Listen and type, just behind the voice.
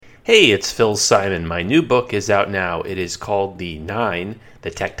Hey, it's Phil Simon. My new book is out now. It is called The Nine, The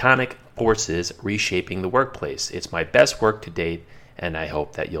Tectonic Forces Reshaping the Workplace. It's my best work to date, and I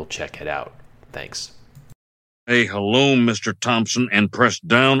hope that you'll check it out. Thanks. Hey, hello, Mr. Thompson, and press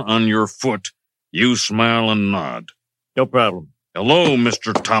down on your foot. You smile and nod. No problem. Hello,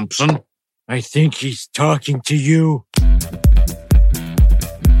 Mr. Thompson. I think he's talking to you.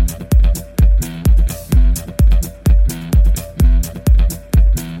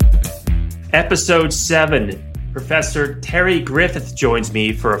 Episode 7. Professor Terry Griffith joins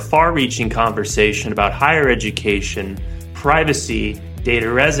me for a far-reaching conversation about higher education, privacy,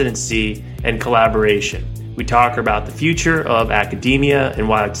 data residency, and collaboration. We talk about the future of academia and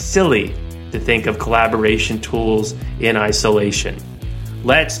why it's silly to think of collaboration tools in isolation.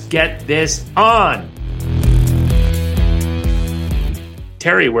 Let's get this on!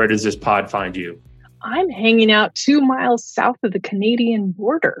 Terry, where does this pod find you? I'm hanging out 2 miles south of the Canadian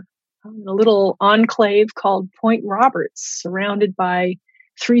border. I'm in a little enclave called Point Roberts, surrounded by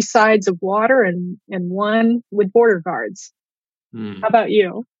 3 sides of water and one with border guards. How about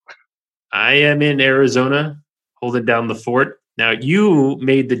you? I am in Arizona, holding down the fort. Now, you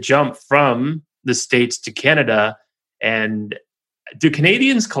made the jump from the States to Canada, and do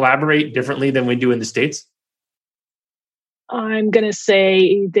Canadians collaborate differently than we do in the States? I'm going to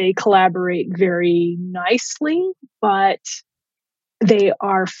say they collaborate very nicely, but they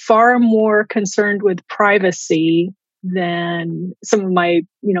are far more concerned with privacy than some of my,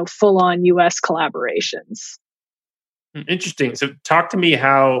 full-on U.S. collaborations. Interesting. So talk to me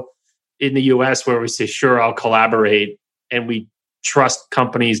how in the U.S. where we say, sure, I'll collaborate, and we trust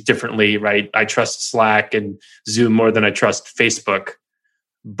companies differently, right? I trust Slack and Zoom more than I trust Facebook.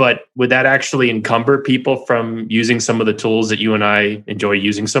 But would that actually encumber people from using some of the tools that you and I enjoy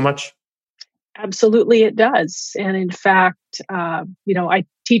using so much? Absolutely, it does. And in fact, I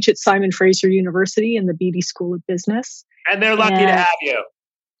teach at Simon Fraser University in the Beatty School of Business. And they're lucky to have you.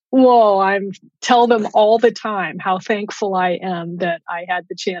 Well, I tell them all the time how thankful I am that I had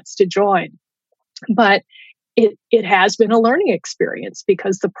the chance to join. But it has been a learning experience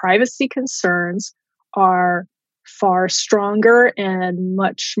because the privacy concerns are far stronger and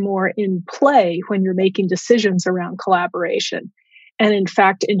much more in play when you're making decisions around collaboration. And in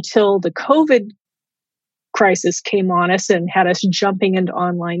fact, until the COVID crisis came on us and had us jumping into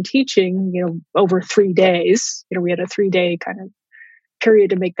online teaching, over 3 days, we had a 3-day kind of period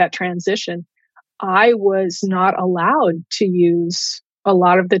to make that transition. I was not allowed to use a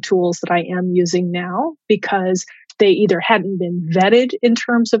lot of the tools that I am using now because they either hadn't been vetted in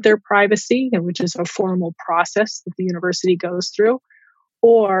terms of their privacy, which is a formal process that the university goes through,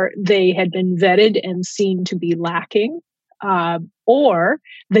 or they had been vetted and seen to be lacking. Or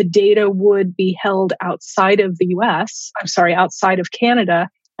the data would be held outside of outside of Canada,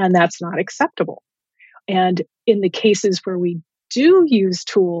 and that's not acceptable. And in the cases where we do use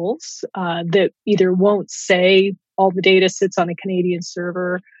tools that either won't say all the data sits on a Canadian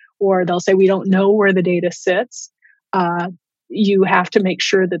server, or they'll say we don't know where the data sits, you have to make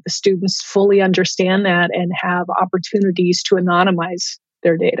sure that the students fully understand that and have opportunities to anonymize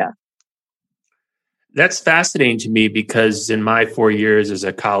their data. That's fascinating to me because in my 4 years as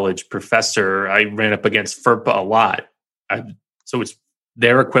a college professor, I ran up against FERPA a lot. So it's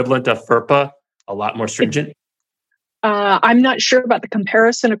their equivalent of FERPA, a lot more stringent? I'm not sure about the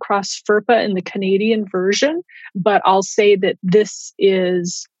comparison across FERPA and the Canadian version, but I'll say that this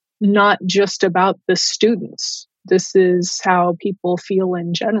is not just about the students. This is how people feel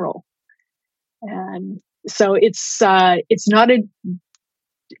in general. And so it's not a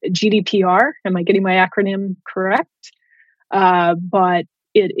GDPR. Am I getting my acronym correct? But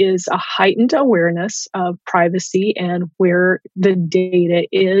it is a heightened awareness of privacy and where the data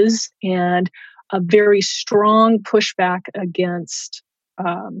is, and a very strong pushback against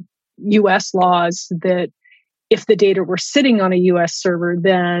U.S. laws that if the data were sitting on a U.S. server,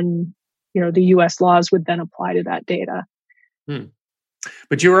 then the U.S. laws would then apply to that data.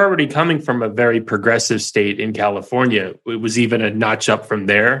 But you were already coming from a very progressive state in California. It was even a notch up from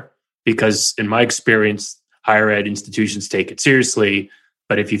there because in my experience, higher ed institutions take it seriously.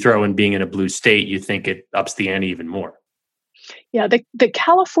 But if you throw in being in a blue state, you think it ups the ante even more. Yeah, the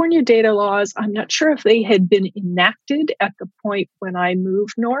California data laws, I'm not sure if they had been enacted at the point when I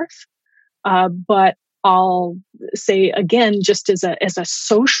moved north. But I'll say again, just as a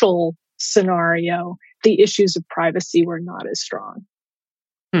social scenario, the issues of privacy were not as strong.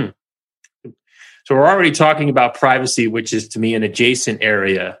 So we're already talking about privacy, which is to me an adjacent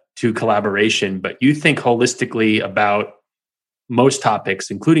area to collaboration, but you think holistically about most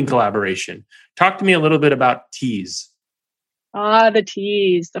topics, including collaboration. Talk to me a little bit about Tease. The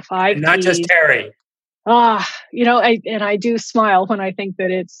T's, the 5 And not T's. just Terry. I do smile when I think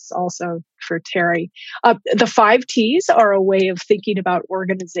that it's also for Terry. The 5 T's are a way of thinking about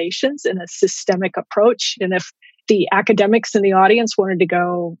organizations in a systemic approach. And if the academics in the audience wanted to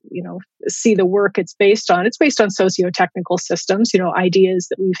go, see the work it's based on socio-technical systems, ideas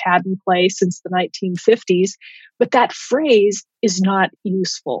that we've had in place since the 1950s. But that phrase is not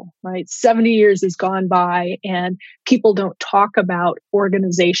useful, right? 70 years has gone by and people don't talk about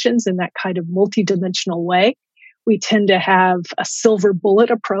organizations in that kind of multidimensional way. We tend to have a silver bullet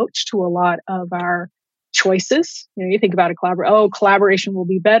approach to a lot of our choices. You think about collaboration will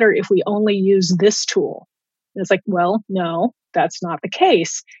be better if we only use this tool. And it's like, well, no, that's not the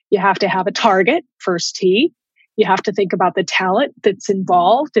case. You have to have a target, first T. You have to think about the talent that's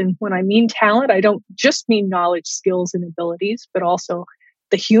involved. And when I mean talent, I don't just mean knowledge, skills, and abilities, but also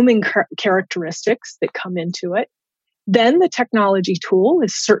the human characteristics that come into it. Then the technology tool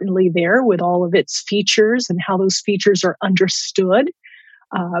is certainly there with all of its features and how those features are understood.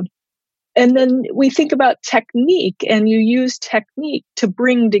 And then we think about technique, and you use technique to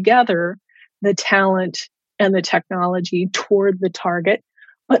bring together the talent and the technology toward the target.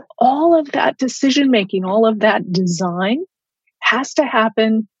 But all of that decision making, all of that design has to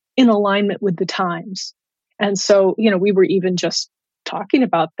happen in alignment with the times. And so, we were even just talking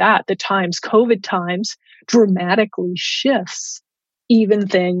about that. The times, COVID times, dramatically shifts even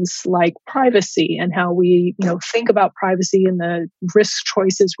things like privacy and how we, think about privacy and the risk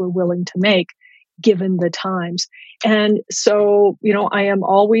choices we're willing to make given the times. And so, I am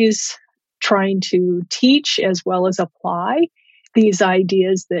always trying to teach as well as apply these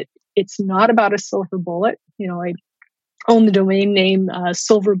ideas that it's not about a silver bullet. I own the domain name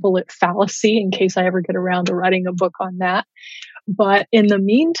Silver Bullet Fallacy in case I ever get around to writing a book on that. But in the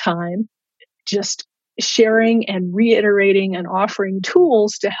meantime, just sharing and reiterating and offering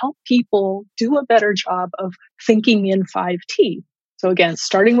tools to help people do a better job of thinking in 5T. So again,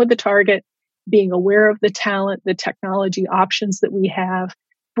 starting with the target, being aware of the talent, the technology options that we have,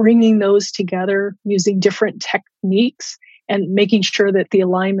 bringing those together using different techniques and making sure that the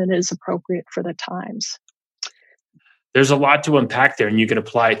alignment is appropriate for the times. There's a lot to unpack there, and you can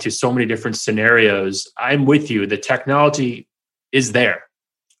apply it to so many different scenarios. I'm with you. The technology is there,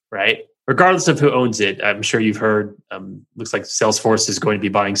 right? Regardless of who owns it. I'm sure you've heard, looks like Salesforce is going to be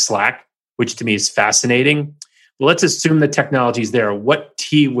buying Slack, which to me is fascinating. But let's assume the technology is there. What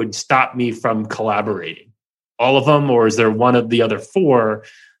T would stop me from collaborating? All of them, or is there one of the other 4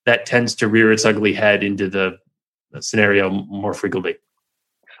 that tends to rear its ugly head into the scenario more frequently?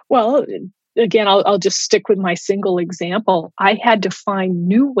 Well, again, I'll just stick with my single example. I had to find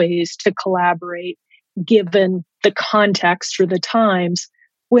new ways to collaborate given the context or the times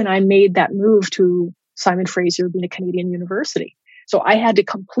when I made that move to Simon Fraser being a Canadian university. So I had to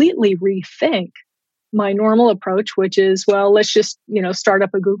completely rethink my normal approach, which is, well, let's just, start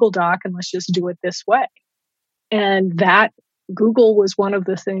up a Google Doc and let's just do it this way. And that Google was one of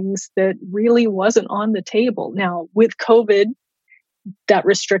the things that really wasn't on the table. Now, with COVID, that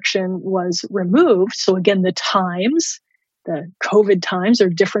restriction was removed. So again, the COVID times are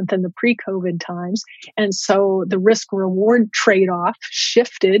different than the pre-COVID times. And so the risk-reward trade-off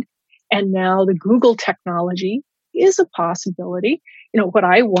shifted. And now the Google technology is a possibility. What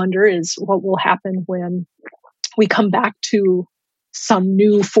I wonder is what will happen when we come back to some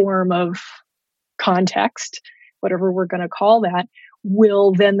new form of context, whatever we're going to call that.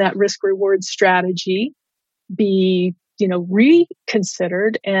 Will then that risk-reward strategy be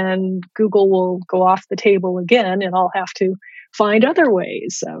reconsidered, and Google will go off the table again, and I'll have to find other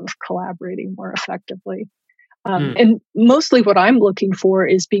ways of collaborating more effectively. And mostly what I'm looking for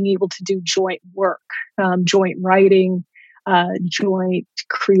is being able to do joint work, joint writing, joint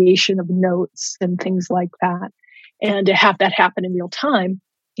creation of notes and things like that, and to have that happen in real time.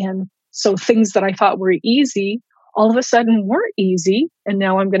 And so things that I thought were easy, all of a sudden weren't easy. And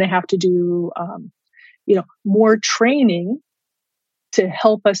now I'm going to have to do more training to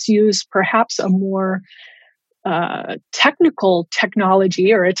help us use perhaps a more technical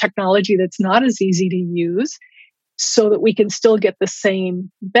technology or a technology that's not as easy to use so that we can still get the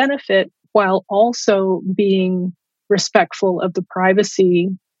same benefit while also being respectful of the privacy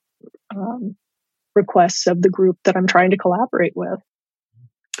requests of the group that I'm trying to collaborate with.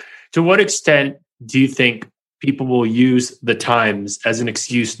 To what extent do you think people will use the times as an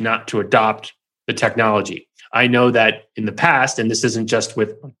excuse not to adopt the technology? I know that in the past, and this isn't just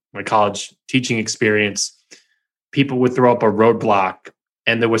with my college teaching experience, people would throw up a roadblock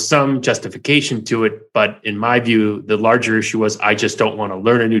and there was some justification to it. But in my view, the larger issue was, I just don't want to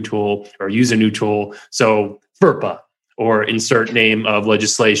learn a new tool or use a new tool. So FERPA, or insert name of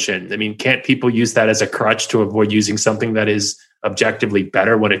legislation. I mean, can't people use that as a crutch to avoid using something that is objectively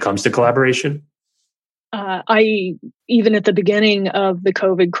better when it comes to collaboration? I, even at the beginning of the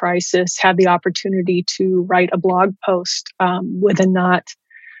COVID crisis, had the opportunity to write a blog post with a knot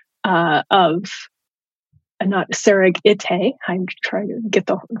of Sarah Ite. I'm trying to get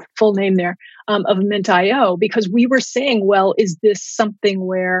the full name there, of Mint.io, because we were saying, well, is this something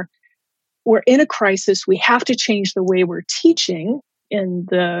where we're in a crisis, we have to change the way we're teaching in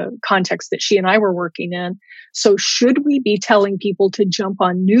the context that she and I were working in. So should we be telling people to jump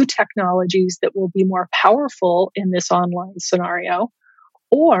on new technologies that will be more powerful in this online scenario?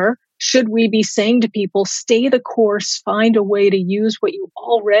 Or should we be saying to people, stay the course, find a way to use what you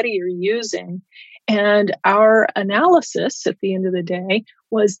already are using? And our analysis at the end of the day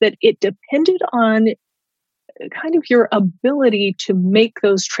was that it depended on kind of your ability to make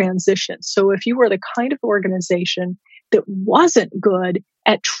those transitions. So if you were the kind of organization that wasn't good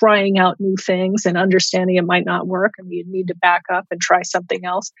at trying out new things and understanding it might not work and you'd need to back up and try something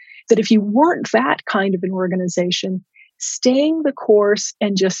else, that if you weren't that kind of an organization, staying the course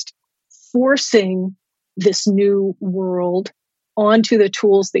and just forcing this new world onto the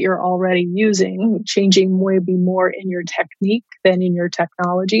tools that you're already using, changing maybe more in your technique than in your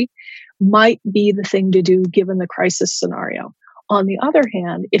technology, might be the thing to do given the crisis scenario. On the other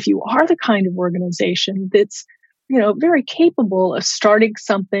hand, if you are the kind of organization that's very capable of starting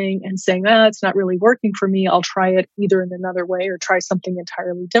something and saying, it's not really working for me, I'll try it either in another way or try something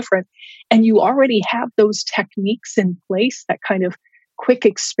entirely different. And you already have those techniques in place, that kind of quick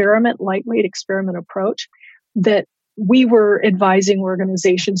experiment, lightweight experiment approach, that we were advising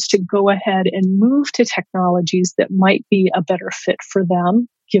organizations to go ahead and move to technologies that might be a better fit for them,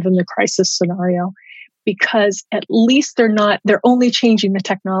 given the crisis scenario. Because at least they're only changing the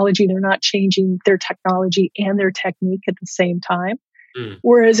technology. They're not changing their technology and their technique at the same time.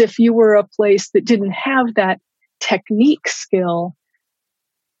 Whereas if you were a place that didn't have that technique skill,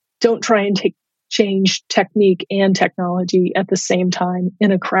 don't try and change technique and technology at the same time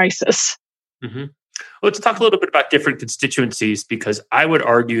in a crisis. Mm-hmm. Well, let's talk a little bit about different constituencies, because I would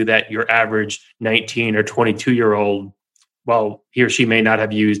argue that your average 19 or 22-year-old, well, he or she may not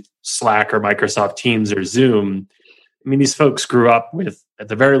have used Slack or Microsoft Teams or Zoom. I mean, these folks grew up with, at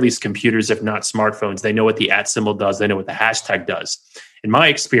the very least, computers, if not smartphones. They know what the @ symbol does. They know what the hashtag does. In my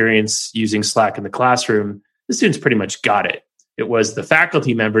experience using Slack in the classroom, the students pretty much got it. It was the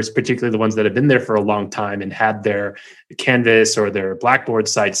faculty members, particularly the ones that have been there for a long time and had their Canvas or their Blackboard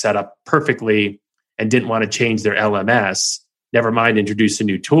site set up perfectly and didn't want to change their LMS, never mind introduce a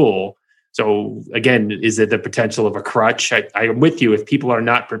new tool. So again, is it the potential of a crutch? I'm with you. If people are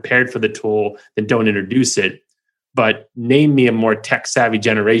not prepared for the tool, then don't introduce it. But name me a more tech-savvy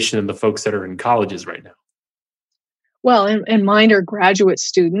generation than the folks that are in colleges right now. Well, and mine are graduate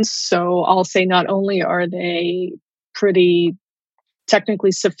students. So I'll say not only are they pretty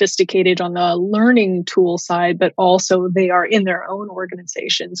technically sophisticated on the learning tool side, but also they are in their own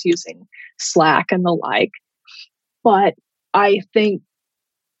organizations using Slack and the like. But I think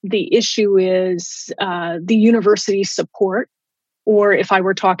the issue is the university support, or if I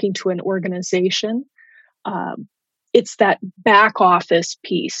were talking to an organization, it's that back office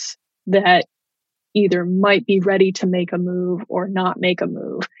piece that either might be ready to make a move or not make a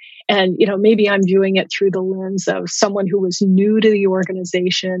move. And, maybe I'm viewing it through the lens of someone who was new to the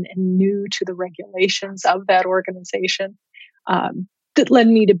organization and new to the regulations of that organization, that led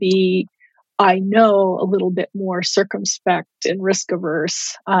me to be, I know, a little bit more circumspect and risk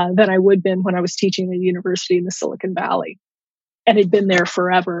averse than I would have been when I was teaching at a university in the Silicon Valley. And had been there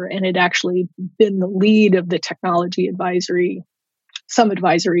forever and had actually been the lead of the technology advisory, some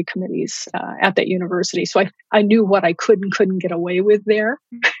advisory committees at that university. So I knew what I could and couldn't get away with there.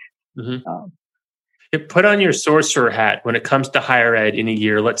 Mm-hmm. Put on your sorcerer hat when it comes to higher ed in a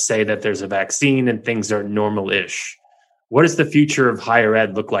year. Let's say that there's a vaccine and things are normal-ish. What does the future of higher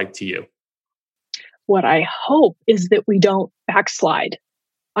ed look like to you? What I hope is that we don't backslide.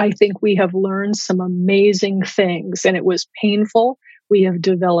 I think we have learned some amazing things, and it was painful. We have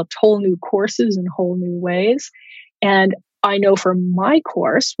developed whole new courses in whole new ways. And I know for my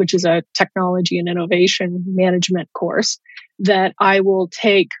course, which is a technology and innovation management course, that I will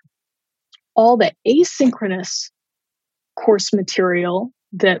take all the asynchronous course material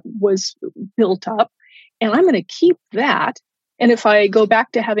that was built up, and I'm going to keep that. And if I go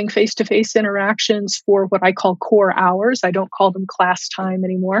back to having face-to-face interactions for what I call core hours, I don't call them class time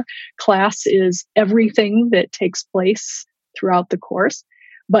anymore. Class is everything that takes place throughout the course.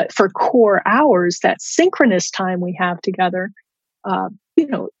 But for core hours, that synchronous time we have together,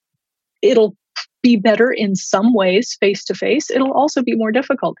 it'll be better in some ways face to face. It'll also be more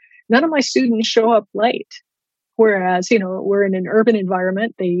difficult. None of my students show up late. Whereas, we're in an urban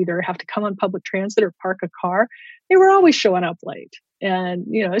environment, they either have to come on public transit or park a car. They were always showing up late. And,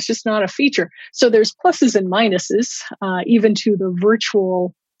 it's just not a feature. So there's pluses and minuses, even to the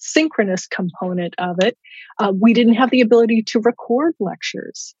virtual synchronous component of it. We didn't have the ability to record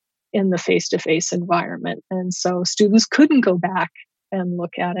lectures in the face-to-face environment. And so students couldn't go back and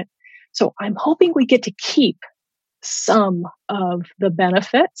look at it. So I'm hoping we get to keep some of the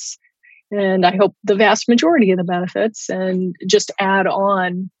benefits, and I hope the vast majority of the benefits, and just add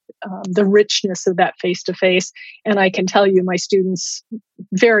on the richness of that face-to-face. And I can tell you my students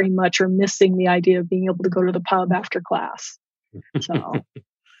very much are missing the idea of being able to go to the pub after class. So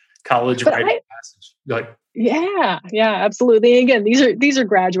college rite of passage. Go ahead. Yeah, absolutely. Again, these are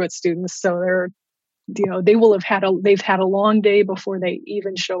graduate students, so they're, they've had a long day before they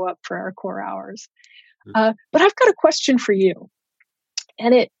even show up for our core hours. But I've got a question for you,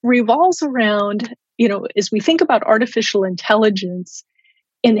 and it revolves around, as we think about artificial intelligence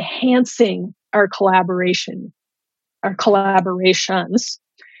enhancing our collaborations,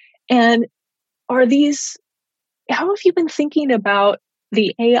 and how have you been thinking about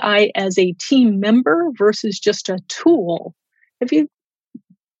the AI as a team member versus just a tool? Have you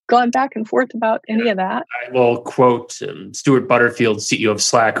gone back and forth about any of that? I will quote Stuart Butterfield, CEO of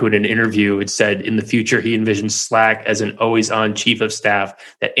Slack, who in an interview had said, in the future, he envisions Slack as an always-on chief of staff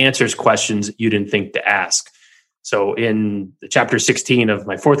that answers questions you didn't think to ask. So in the chapter 16 of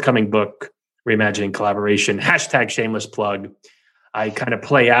my forthcoming book, Reimagining Collaboration, #shameless plug, I kind of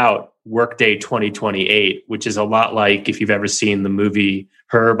play out Workday 2028, which is a lot like if you've ever seen the movie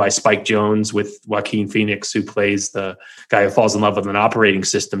Her by Spike Jonze with Joaquin Phoenix, who plays the guy who falls in love with an operating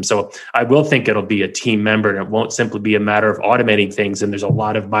system. So I will think it'll be a team member, and it won't simply be a matter of automating things. And there's a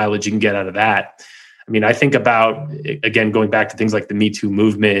lot of mileage you can get out of that. I mean, I think about, again, going back to things like the Me Too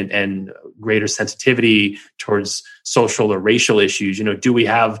movement and greater sensitivity towards social or racial issues. Do we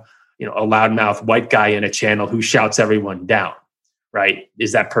have, a loudmouth white guy in a channel who shouts everyone down? Right?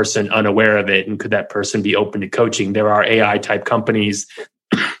 Is that person unaware of it? And could that person be open to coaching? There are AI type companies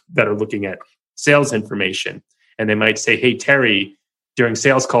that are looking at sales information, and they might say, hey, Terry, during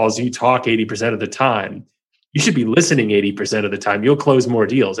sales calls, you talk 80% of the time. You should be listening 80% of the time. You'll close more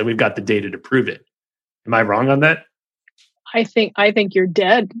deals. And we've got the data to prove it. Am I wrong on that? I think you're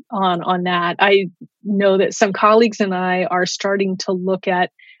dead on that. I know that some colleagues and I are starting to look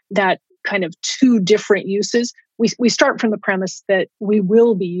at that kind of two different uses. We start from the premise that we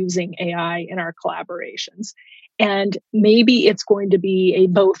will be using AI in our collaborations. And maybe it's going to be a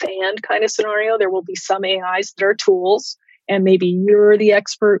both and kind of scenario. There will be some AIs that are tools, and maybe you're the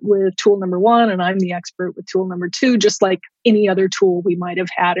expert with tool number one and I'm the expert with tool number two, just like any other tool we might have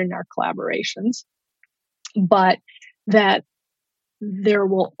had in our collaborations. But that there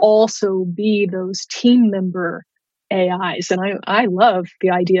will also be those team member AIs. And I love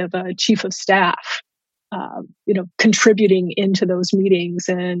the idea of a chief of staff contributing into those meetings.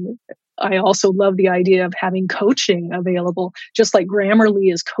 And I also love the idea of having coaching available, just like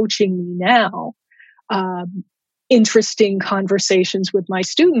Grammarly is coaching me now. Interesting conversations with my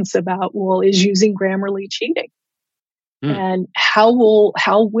students about, is using Grammarly cheating? And how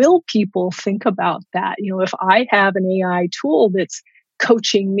will people think about that? If I have an AI tool that's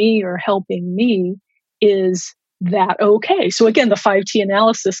coaching me or helping me, is that okay? So again, the 5T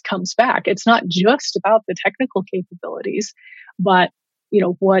analysis comes back. It's not just about the technical capabilities, but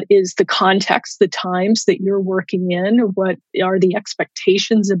what is the context, the times that you're working in? What are the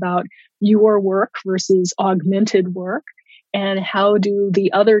expectations about your work versus augmented work? And how do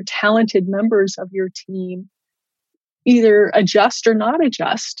the other talented members of your team either adjust or not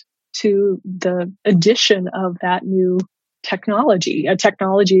adjust to the addition of that new technology, a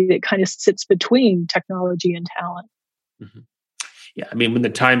technology that kind of sits between technology and talent? Mm-hmm. Yeah, I mean, when the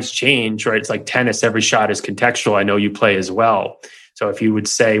times change, right, it's like tennis, every shot is contextual. I know you play as well. So if you would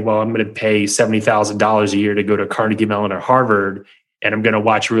say, well, I'm going to pay $70,000 a year to go to Carnegie Mellon or Harvard, and I'm going to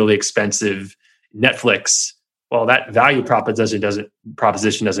watch really expensive Netflix, well, that value proposition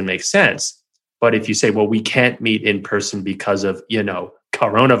doesn't make sense. But if you say, well, we can't meet in person because of,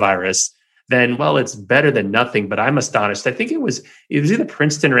 coronavirus, then, well, it's better than nothing. But I'm astonished. I think it was either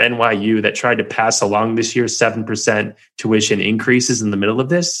Princeton or NYU that tried to pass along this year 7% tuition increases in the middle of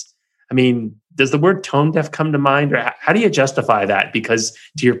this. I mean, does the word tone deaf come to mind? Or how do you justify that? Because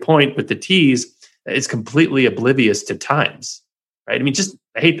to your point with the T's, it's completely oblivious to times, right? I mean,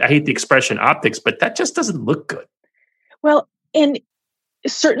 I hate the expression optics, but that just doesn't look good. Well, and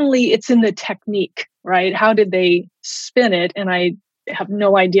certainly it's in the technique, right? How did they spin it? And I have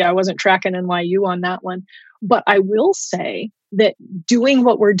no idea. I wasn't tracking NYU on that one. But I will say that doing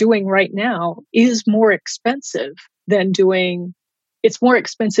what we're doing right now is more expensive than it's more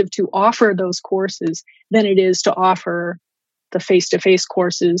expensive to offer those courses than it is to offer the face-to-face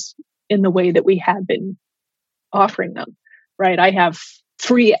courses in the way that we had been offering them, right? I have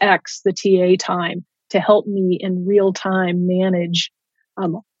 3x the TA time to help me in real time manage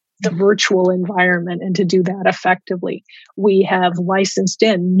the virtual environment and to do that effectively. We have licensed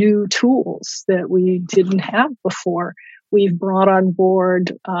in new tools that we didn't have before. We've brought on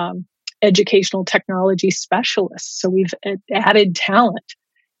board educational technology specialists. So we've added talent.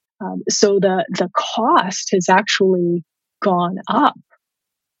 So the cost has actually gone up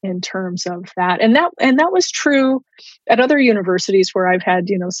in terms of that. And that was true at other universities where I've had,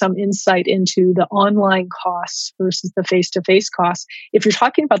 some insight into the online costs versus the face-to-face costs. If you're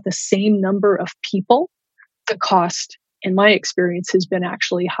talking about the same number of people, the cost, in my experience, has been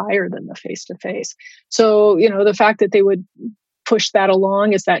actually higher than the face-to-face. So, the fact that they would push that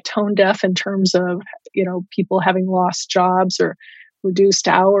along, is that tone deaf in terms of, people having lost jobs or reduced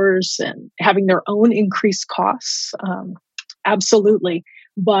hours and having their own increased costs? Absolutely.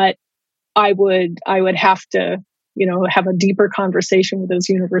 But I would have to, have a deeper conversation with those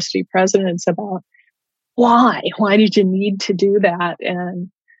university presidents about why did you need to do that?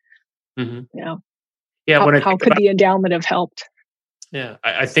 And, how could the endowment have helped? Yeah.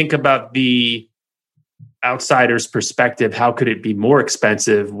 I think about the outsider's perspective. How could it be more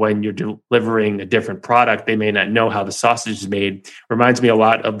expensive when you're delivering a different product? They may not know how the sausage is made. Reminds me a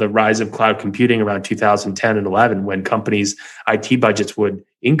lot of the rise of cloud computing around 2010 and 11, when companies' IT budgets would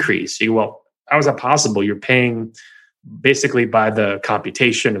increase. Well, how is that possible? You're paying basically by the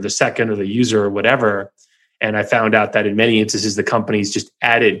computation or the second or the user or whatever. And I found out that in many instances, the companies just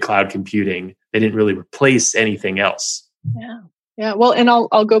added cloud computing. They didn't really replace anything else. Yeah. Well, and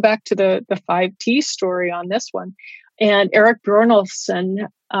I'll go back to the 5T story on this one. And Eric Bjornolfsson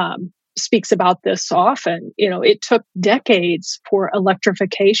speaks about this often. It took decades for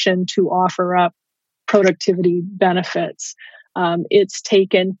electrification to offer up productivity benefits. It's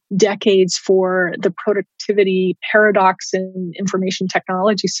taken decades for the productivity paradox in information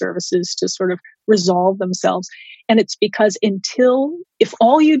technology services to sort of resolve themselves. And it's because if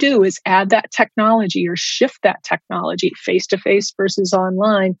all you do is add that technology or shift that technology face-to-face versus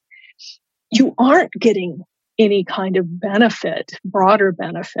online, you aren't getting any kind of benefit, broader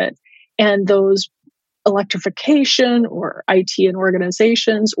benefit. And those electrification or IT in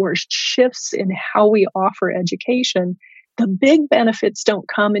organizations or shifts in how we offer education, the big benefits don't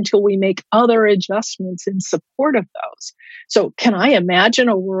come until we make other adjustments in support of those. So can I imagine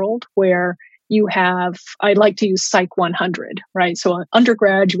a world where you have, I like to use Psych 100, right? So an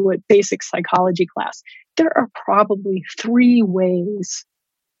undergraduate basic psychology class. There are probably 3 ways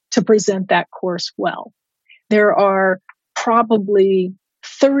to present that course well. There are probably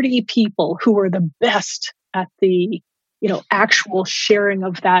 30 people who are the best at the, actual sharing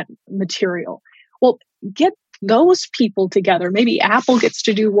of that material. Well, get those people together. Maybe Apple gets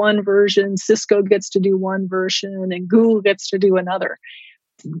to do one version, Cisco gets to do one version, and Google gets to do another.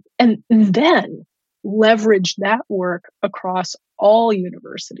 And then leverage that work across all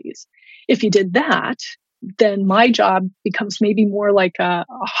universities. If you did that, then my job becomes maybe more like a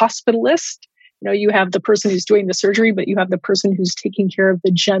hospitalist. You have the person who's doing the surgery, but you have the person who's taking care of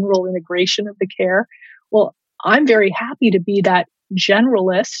the general integration of the care. Well, I'm very happy to be that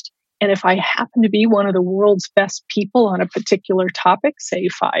generalist. And if I happen to be one of the world's best people on a particular topic, say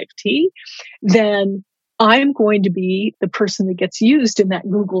 5T, then I'm going to be the person that gets used in that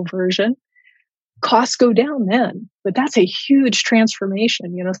Google version. Costs go down then, but that's a huge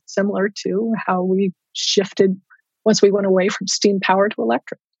transformation, similar to how we shifted once we went away from steam power to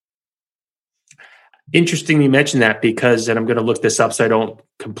electric. Interesting you mentioned that because, and I'm going to look this up so I don't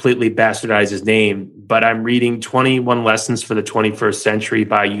completely bastardize his name, but I'm reading 21 Lessons for the 21st Century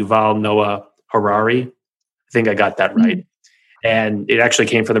by Yuval Noah Harari. I think I got that right. Mm-hmm. And it actually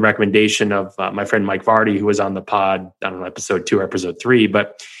came from the recommendation of my friend Mike Vardy, who was on the pod, I don't know, episode 2 or episode 3,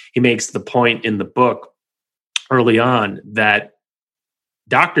 but he makes the point in the book early on that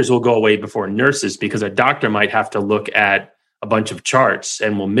doctors will go away before nurses because a doctor might have to look at a bunch of charts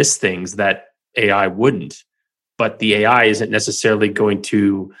and will miss things that AI wouldn't. But the AI isn't necessarily going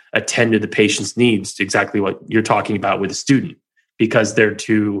to attend to the patient's needs, exactly what you're talking about with a student, because they're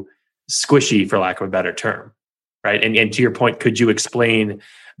too squishy, for lack of a better term. Right. And to your point, could you explain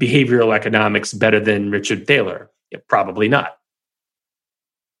behavioral economics better than Richard Thaler? Yeah, probably not.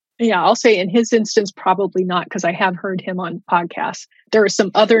 Yeah, I'll say in his instance, probably not, because I have heard him on podcasts. There are some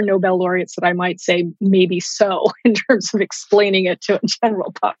other Nobel laureates that I might say maybe so in terms of explaining it to a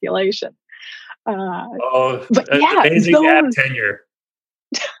general population. But yeah, amazing to have tenure.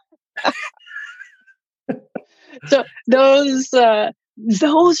 So those are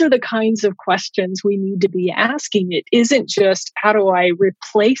the kinds of questions we need to be asking. It isn't just how do I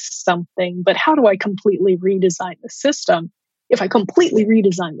replace something, but how do I completely redesign the system? If I completely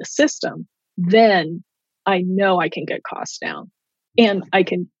redesign the system, then I know I can get costs down. And I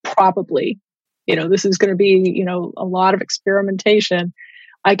can probably, this is going to be, a lot of experimentation.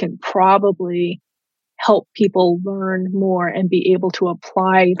 I can probably help people learn more and be able to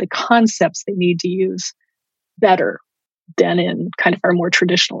apply the concepts they need to use better than in kind of our more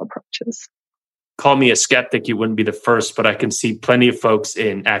traditional approaches. Call me a skeptic, you wouldn't be the first, but I can see plenty of folks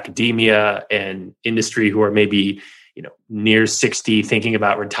in academia and industry who are maybe near 60, thinking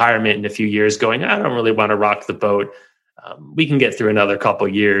about retirement in a few years, going, I don't really want to rock the boat. We can get through another couple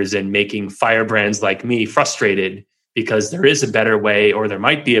of years, and making firebrands like me frustrated because there is a better way, or there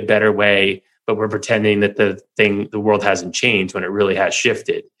might be a better way, but we're pretending that the world hasn't changed when it really has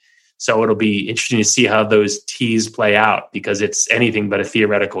shifted. So it'll be interesting to see how those T's play out, because it's anything but a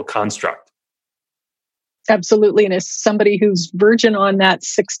theoretical construct. Absolutely. And as somebody who's virgin on that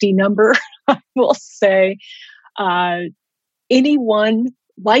 60 number, I will say, anyone,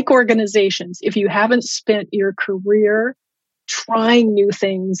 like organizations, if you haven't spent your career trying new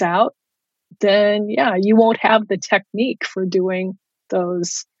things out, then you won't have the technique for doing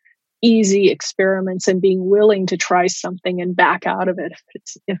those easy experiments and being willing to try something and back out of it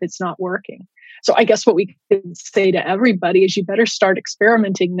if it's not working. So I guess what we could say to everybody is you better start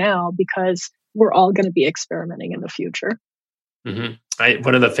experimenting now, because we're all going to be experimenting in the future. Mm-hmm.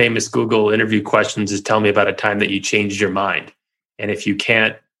 One of the famous Google interview questions is, tell me about a time that you changed your mind. And if you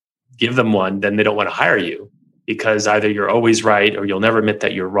can't give them one, then they don't want to hire you, because either you're always right, or you'll never admit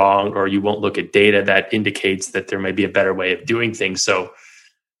that you're wrong, or you won't look at data that indicates that there may be a better way of doing things. So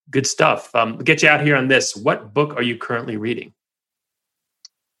good stuff. Get you out here on this. What book are you currently reading?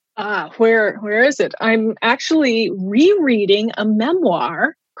 Where is it? I'm actually rereading a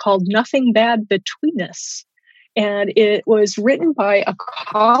memoir called Nothing Bad Between Us. And it was written by a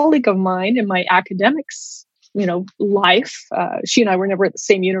colleague of mine in my academics, life. She and I were never at the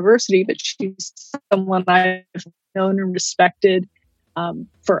same university, but she's someone I've known and respected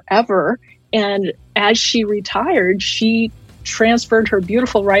forever. And as she retired, she transferred her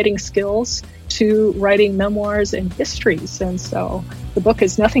beautiful writing skills to writing memoirs and histories. And so the book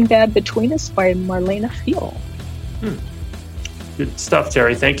is Nothing Bad Between Us by Marlene Thiel. Good stuff,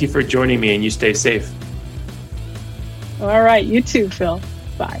 Terry. Thank you for joining me, and you stay safe. All right. You too, Phil.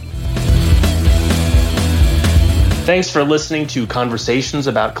 Bye. Thanks for listening to Conversations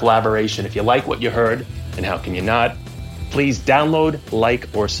About Collaboration. If you like what you heard, and how can you not, please download, like,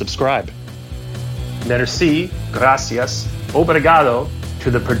 or subscribe. Merci, gracias, obrigado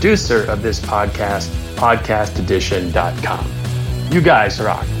to the producer of this podcast, podcastedition.com. You guys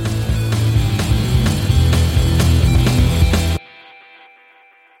rock.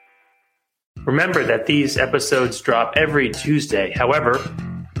 Remember that these episodes drop every Tuesday. However,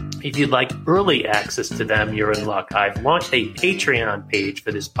 if you'd like early access to them, you're in luck. I've launched a Patreon page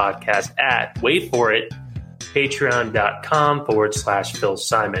for this podcast at, wait for it, patreon.com/Phil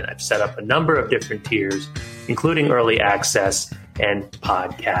Simon. I've set up a number of different tiers, including early access and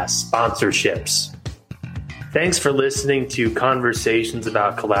podcast sponsorships. Thanks for listening to Conversations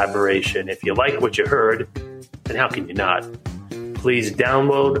About Collaboration. If you like what you heard, and how can you not, please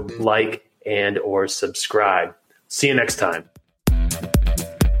download, like, and or subscribe. See you next time.